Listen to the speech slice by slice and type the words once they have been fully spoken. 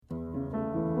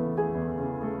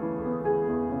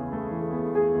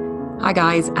Hi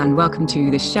guys, and welcome to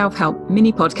the Shelf Help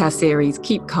mini podcast series,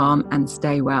 Keep Calm and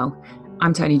Stay Well.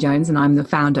 I'm Tony Jones and I'm the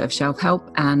founder of Shelf Help,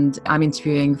 and I'm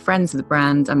interviewing friends of the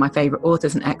brand and my favourite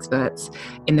authors and experts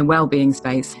in the wellbeing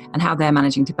space and how they're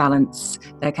managing to balance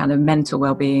their kind of mental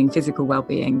wellbeing, physical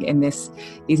wellbeing in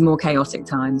these more chaotic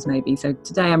times maybe. So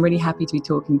today I'm really happy to be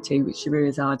talking to Shahroo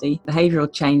Izadi,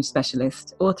 behavioural change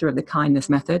specialist, author of The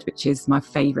Kindness Method, which is my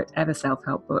favourite ever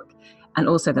self-help book, and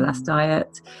also The Last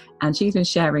Diet. And she's been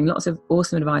sharing lots of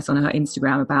awesome advice on her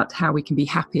Instagram about how we can be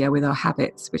happier with our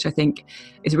habits, which I think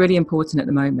is really important at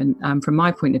the moment. From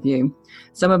my point of view,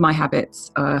 some of my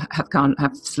habits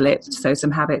have slipped. So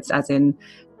some habits as in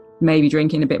maybe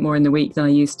drinking a bit more in the week than I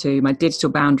used to. My digital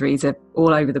boundaries are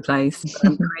all over the place. But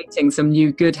I'm creating some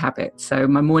new good habits. So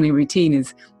my morning routine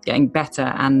is getting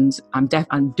better, and I'm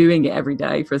doing it every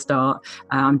day for a start.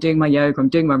 I'm doing my yoga, I'm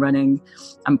doing my running.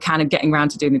 I'm kind of getting around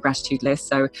to doing the gratitude list.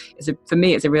 So for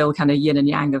me, it's a real kind of yin and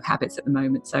yang of habits at the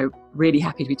moment. So really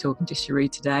happy to be talking to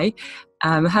Shahroo today.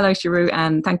 Hello, Shahroo,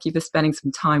 and thank you for spending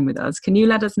some time with us. Can you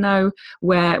let us know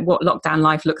what lockdown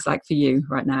life looks like for you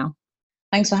right now?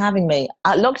 Thanks for having me.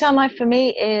 Lockdown life for me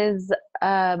is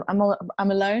I'm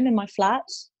alone in my flat,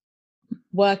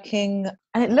 working,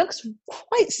 and it looks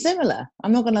quite similar.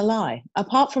 I'm not going to lie,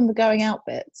 apart from the going out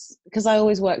bits, because I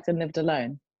always worked and lived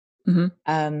alone.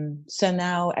 Mm-hmm. So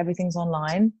now everything's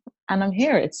online, and I'm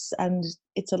here. It's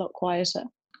a lot quieter.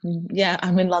 Yeah,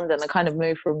 I'm in London. I kind of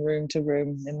move from room to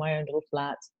room in my own little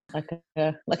flat,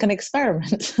 like an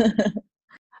experiment.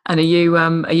 And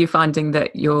are you finding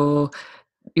that your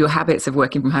habits of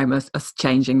working from home are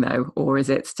changing though, or is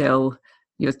it still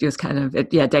you're kind of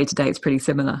day to day it's pretty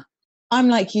similar? I'm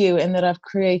like you in that I've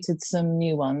created some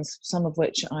new ones, some of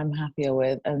which I'm happier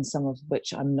with and some of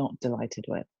which I'm not delighted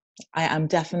with. I am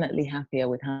definitely happier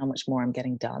with how much more I'm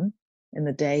getting done in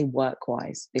the day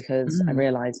work-wise, because I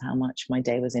realized how much my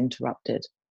day was interrupted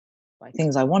by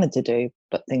things I wanted to do,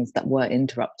 but things that were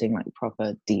interrupting, like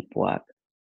proper deep work,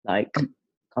 like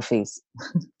coffees.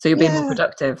 So you're being more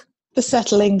productive. The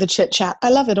settling, the chit chat. I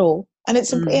love it all. And it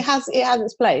has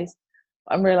its place.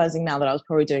 I'm realizing now that I was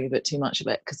probably doing a bit too much of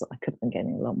it because I could have been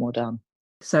getting a lot more done.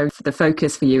 So the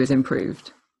focus for you has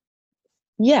improved.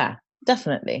 Yeah,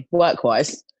 definitely.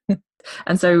 Work-wise.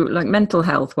 And so like mental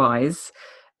health wise,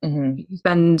 you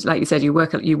spend, like you said, you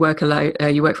work alone,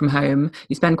 you work from home,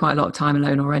 you spend quite a lot of time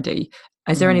alone already.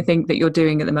 Is there anything that you're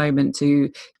doing at the moment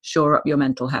to shore up your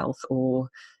mental health or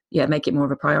make it more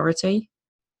of a priority?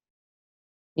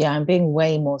 Yeah, I'm being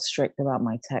way more strict about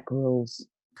my tech rules.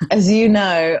 As you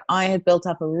know, I had built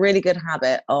up a really good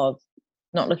habit of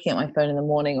not looking at my phone in the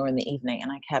morning or in the evening,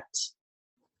 and I kept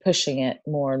pushing it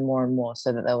more and more and more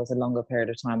so that there was a longer period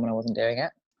of time when I wasn't doing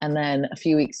it. And then a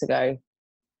few weeks ago,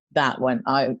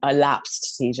 I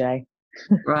lapsed, TJ.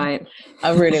 Right.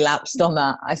 I really lapsed on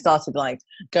that. I started like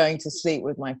going to sleep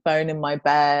with my phone in my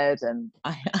bed, and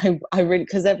I really,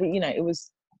 because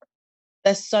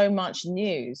there's so much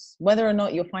news. Whether or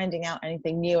not you're finding out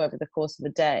anything new over the course of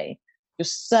the day, you're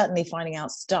certainly finding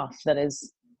out stuff that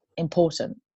is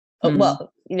important.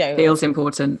 Well, feels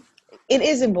important. It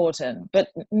is important, but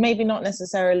maybe not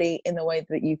necessarily in the way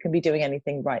that you can be doing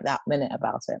anything right that minute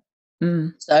about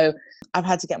it. So I've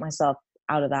had to get myself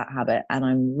out of that habit, and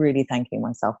I'm really thanking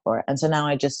myself for it. And so now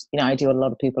I just, I do what a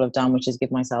lot of people have done, which is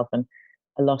give myself an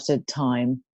allotted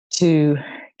time to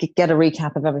get a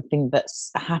recap of everything that's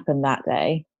happened that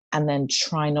day, and then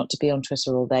try not to be on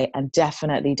Twitter all day, and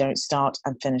definitely don't start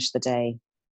and finish the day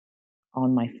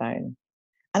on my phone.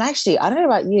 And actually, I don't know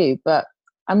about you, but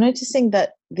I'm noticing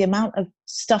that the amount of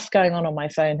stuff going on my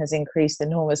phone has increased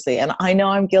enormously. And I know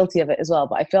I'm guilty of it as well,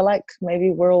 but I feel like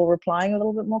maybe we're all replying a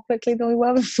little bit more quickly than we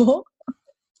were before.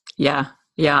 Yeah,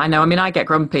 I know. I mean, I get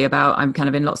grumpy about, I'm kind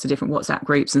of in lots of different WhatsApp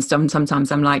groups and stuff. And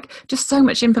sometimes I'm like, just so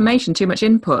much information, too much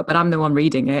input, but I'm the one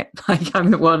reading it. Like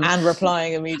I'm the one. And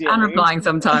replying immediately. And replying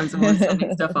sometimes and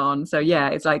sending stuff on. So yeah,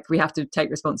 it's like we have to take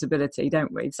responsibility,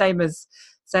 don't we? Same as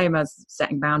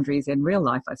setting boundaries in real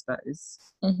life, I suppose.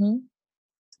 Mm-hmm.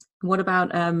 What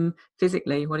about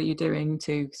physically? What are you doing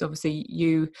because obviously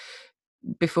you,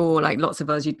 before, like lots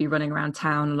of us, you'd be running around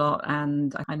town a lot,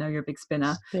 and I know you're a big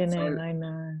spinner. I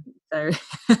know. So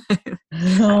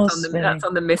that's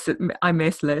on the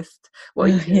miss list. What are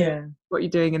you doing? What are you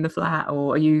doing in the flat,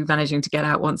 or are you managing to get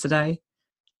out once a day?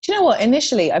 Do you know what?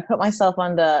 Initially, I put myself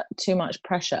under too much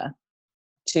pressure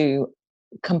to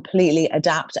completely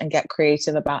adapt and get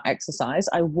creative about exercise.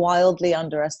 I wildly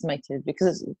underestimated,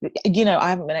 because I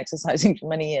haven't been exercising for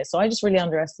many years, so I just really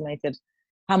underestimated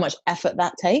how much effort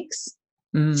that takes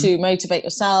to motivate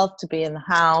yourself, to be in the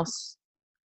house,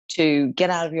 to get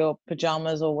out of your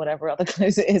pajamas or whatever other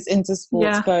clothes it is into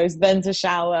sports clothes, then to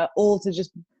shower, all to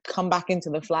just come back into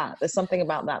the flat. There's something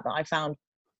about that I found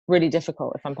really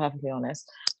difficult, if I'm perfectly honest.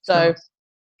 So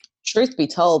Sure. truth be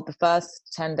told, the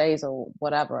first 10 days or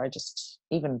whatever, I just,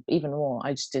 even more,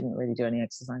 I just didn't really do any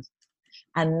exercise.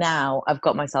 And now I've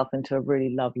got myself into a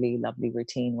really lovely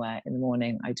routine where in the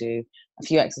morning I do a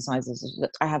few exercises.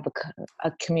 I have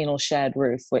a communal shared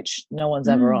roof, which no one's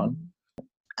ever on.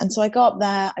 And so I go up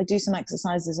there, I do some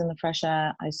exercises in the fresh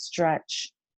air, I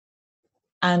stretch,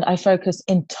 and I focus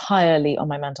entirely on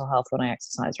my mental health when I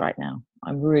exercise right now.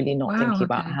 I'm really not thinking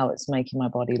about how it's making my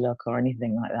body look or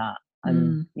anything like that.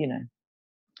 I'm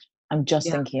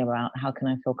just thinking about how can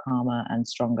I feel calmer and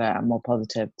stronger and more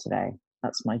positive today.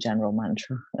 That's my general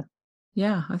mantra.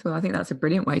 Yeah, I think that's a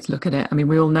brilliant way to look at it. I mean,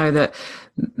 we all know that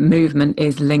movement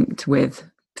is linked with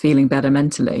feeling better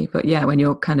mentally, but yeah, when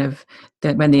you're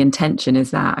when the intention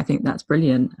is that, I think that's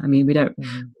brilliant. I mean, we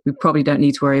probably don't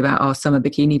need to worry about our summer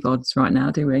bikini bods right now,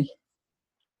 do we?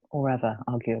 Or ever,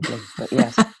 arguably, but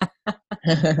yes.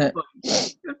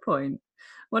 Good point.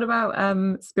 What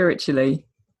about spiritually?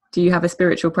 Do you have a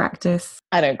spiritual practice?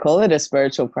 I don't call it a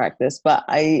spiritual practice, but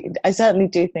I certainly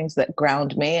do things that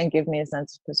ground me and give me a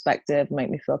sense of perspective, make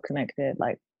me feel connected.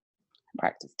 Like I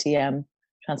practice TM,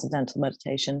 transcendental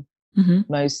meditation,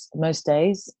 most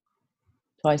days,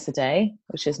 twice a day,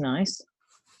 which is nice.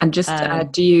 And just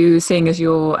do you, seeing as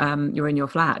you're in your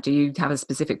flat, do you have a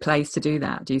specific place to do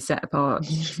that? Do you set apart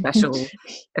special?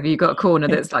 Have you got a corner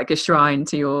that's like a shrine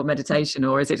to your meditation,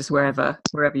 or is it just wherever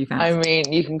you fancy? I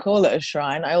mean, you can call it a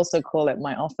shrine. I also call it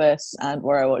my office and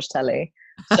where I watch telly.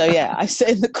 So yeah, I sit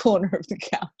in the corner of the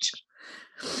couch.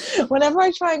 Whenever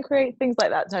I try and create things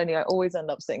like that, Tony, I always end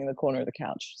up sitting in the corner of the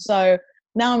couch. So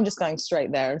now I'm just going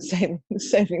straight there and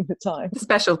saving the time. It's a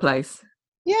special place.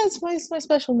 Yeah, it's my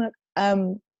special nook.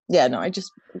 I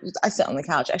sit on the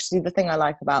couch. Actually, the thing I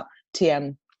like about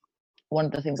TM, one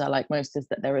of the things I like most is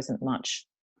that there isn't much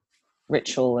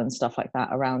ritual and stuff like that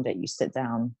around it. You sit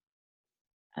down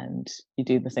and you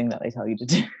do the thing that they tell you to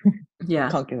do. Yeah.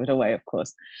 Can't give it away, of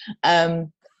course.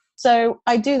 So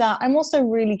I do that. I'm also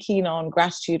really keen on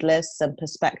gratitude lists and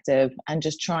perspective and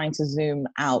just trying to zoom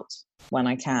out when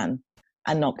I can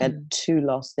and not get too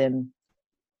lost in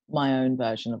my own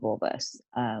version of all this.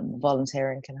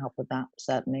 Volunteering can help with that,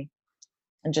 certainly.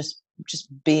 And just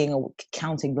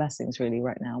counting blessings really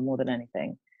right now more than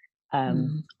anything.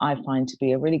 I find to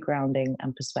be a really grounding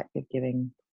and perspective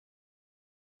giving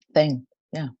thing.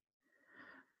 Yeah.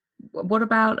 What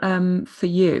about for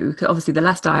you? Obviously, The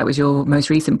Last Diet was your most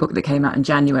recent book that came out in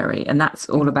January, and that's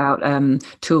all about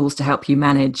tools to help you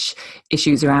manage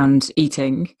issues around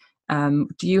eating. Do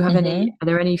you have are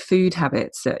there any food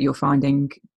habits that you're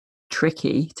finding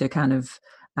tricky to kind of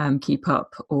keep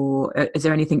up, or is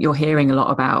there anything you're hearing a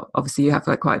lot about? Obviously you have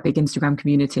quite a big Instagram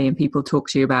community and people talk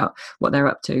to you about what they're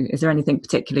up to. Is there anything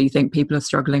particularly you think people are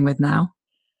struggling with now?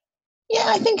 Yeah,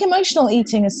 I think emotional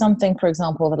eating is something, for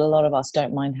example, that a lot of us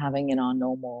don't mind having in our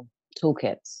normal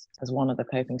toolkits as one of the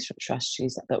coping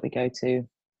strategies that we go to.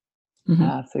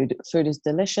 Food is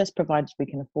delicious provided we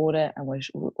can afford it and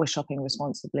we're shopping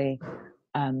responsibly.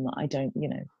 I don't,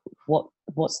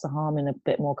 what's the harm in a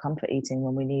bit more comfort eating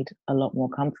when we need a lot more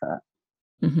comfort?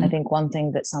 I think one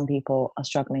thing that some people are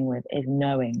struggling with is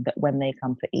knowing that when they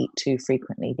comfort eat too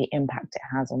frequently, the impact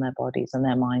it has on their bodies and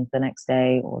their minds the next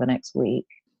day or the next week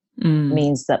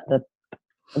means that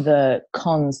the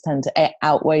cons tend to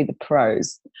outweigh the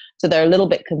pros. So they're a little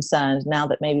bit concerned now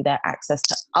that maybe their access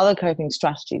to other coping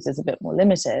strategies is a bit more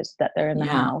limited, that they're in the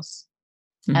house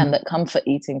and that comfort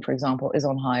eating, for example, is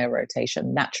on higher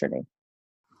rotation naturally.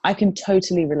 I can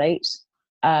totally relate.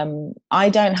 I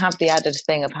don't have the added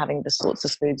thing of having the sorts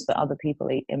of foods that other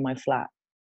people eat in my flat.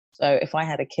 So if I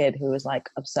had a kid who was like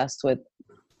obsessed with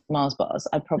Mars bars,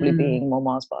 I'd probably be eating more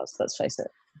Mars bars, let's face it.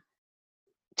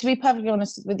 To be perfectly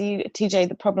honest with you, TJ,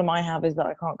 the problem I have is that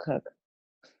I can't cook.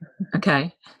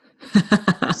 Okay.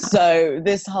 So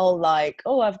this whole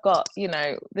I've got,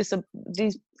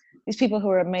 these people who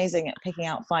are amazing at picking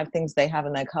out 5 things they have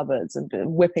in their cupboards and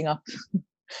whipping up.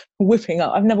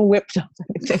 I've never whipped up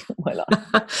anything in my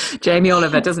life. Jamie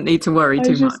Oliver doesn't need to worry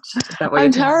too much.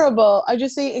 I'm terrible. I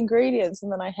just eat ingredients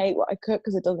and then I hate what I cook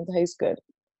because it doesn't taste good.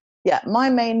 Yeah, my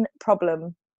main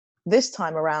problem this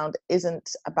time around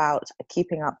isn't about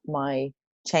keeping up my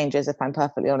changes, if I'm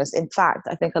perfectly honest. In fact,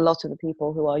 I think a lot of the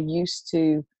people who are used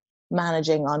to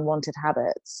managing unwanted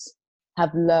habits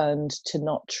have learned to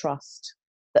not trust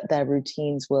that their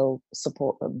routines will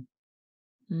support them.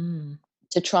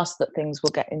 To trust that things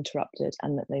will get interrupted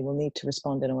and that they will need to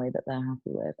respond in a way that they're happy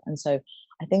with. And so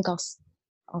I think us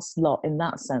lot in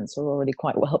that sense are already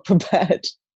quite well prepared.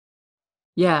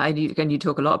 Yeah, and you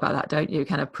talk a lot about that, don't you?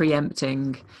 Kind of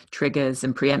preempting triggers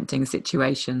and preempting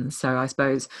situations. So I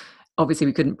suppose obviously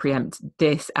we couldn't preempt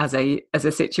this as a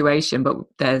situation, but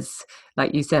there's,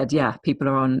 like you said, yeah, people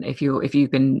are on, if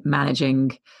you've been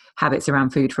managing habits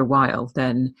around food for a while,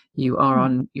 then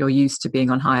you're used to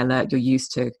being on high alert, you're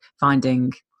used to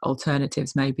finding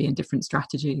alternatives maybe in different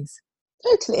strategies.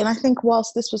 Totally. And I think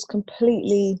whilst this was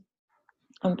completely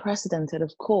unprecedented,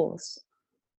 of course,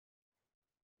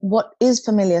 what is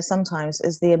familiar sometimes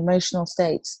is the emotional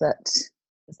states that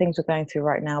the things we're going through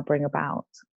right now bring about,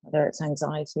 whether it's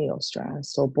anxiety or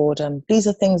stress or boredom. These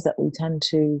are things that we tend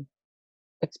to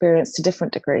experience to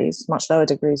different degrees, much lower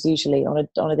degrees usually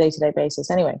on a day-to-day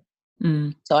basis anyway.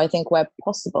 So I think where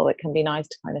possible, it can be nice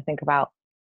to kind of think about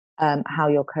how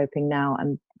you're coping now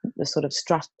and the sort of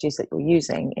strategies that you're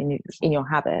using in your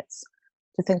habits,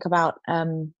 to think about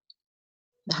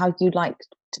how you'd like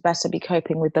to better be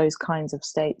coping with those kinds of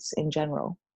states in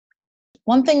general.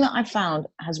 One thing that I've found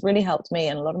has really helped me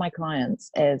and a lot of my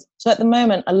clients is, so at the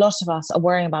moment, a lot of us are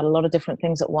worrying about a lot of different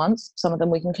things at once. Some of them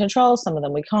we can control, some of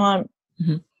them we can't.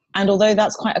 Mm-hmm. And although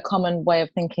that's quite a common way of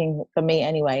thinking for me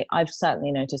anyway, I've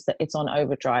certainly noticed that it's on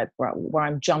overdrive where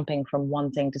I'm jumping from one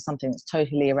thing to something that's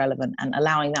totally irrelevant and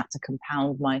allowing that to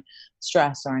compound my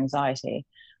stress or anxiety.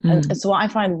 And so what I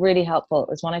find really helpful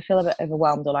is when I feel a bit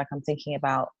overwhelmed or like I'm thinking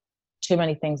about too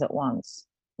many things at once,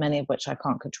 many of which I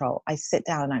can't control, I sit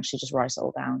down and actually just write it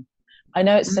all down. I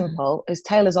know it's simple, it's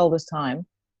tale as old as time.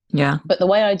 Yeah. But the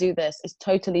way I do this is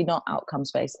totally not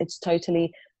outcomes based. It's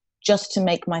totally just to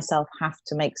make myself have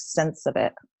to make sense of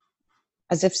it,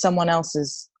 as if someone else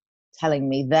is telling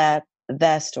me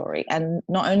their story. And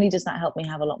not only does that help me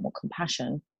have a lot more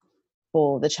compassion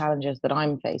for the challenges that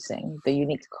I'm facing, the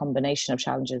unique combination of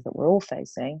challenges that we're all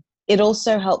facing, it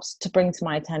also helps to bring to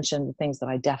my attention the things that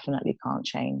I definitely can't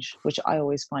change, which I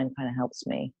always find kind of helps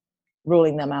me.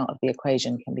 Ruling them out of the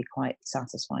equation can be quite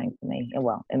satisfying for me,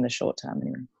 well, in the short term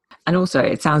anyway. And also,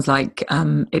 it sounds like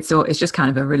it's just kind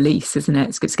of a release, isn't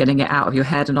it? It's getting it out of your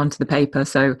head and onto the paper.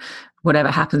 So whatever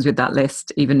happens with that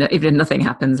list, even if nothing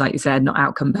happens, like you said, not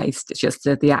outcome based, it's just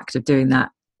the act of doing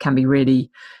that can be really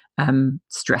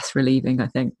stress relieving, I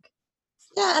think.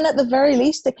 Yeah, and at the very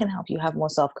least, it can help you have more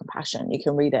self-compassion. You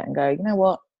can read it and go, you know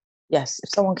what? Yes, if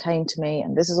someone came to me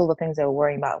and this is all the things they were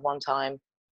worrying about at one time,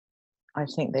 I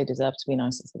think they deserve to be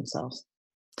nice to themselves.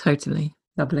 Totally.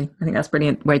 Lovely. I think that's a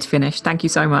brilliant way to finish. Thank you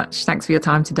so much. Thanks for your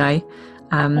time today.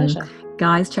 Pleasure.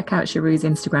 Guys, check out Shahroo's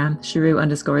Instagram,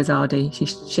 Shahroo_Izadi.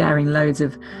 She's sharing loads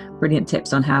of brilliant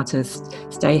tips on how to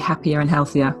stay happier and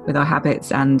healthier with our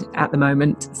habits and at the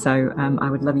moment. So I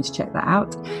would love you to check that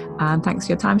out. Thanks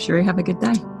for your time, Shahroo. Have a good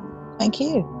day. Thank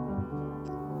you.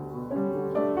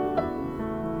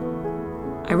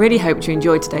 I really hope you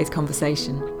enjoyed today's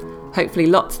conversation. Hopefully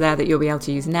lots there that you'll be able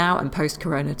to use now and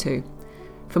post-corona too.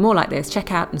 For more like this,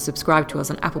 check out and subscribe to us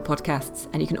on Apple Podcasts,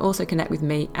 and you can also connect with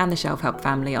me and the Shelf Help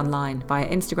family online via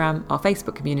Instagram, our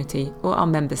Facebook community, or our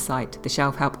members site, the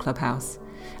Shelf Help Clubhouse.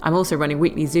 I'm also running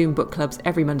weekly Zoom book clubs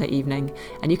every Monday evening,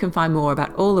 and you can find more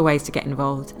about all the ways to get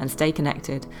involved and stay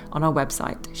connected on our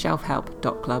website,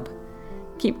 shelfhelp.club.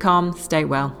 Keep calm, stay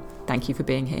well. Thank you for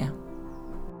being here.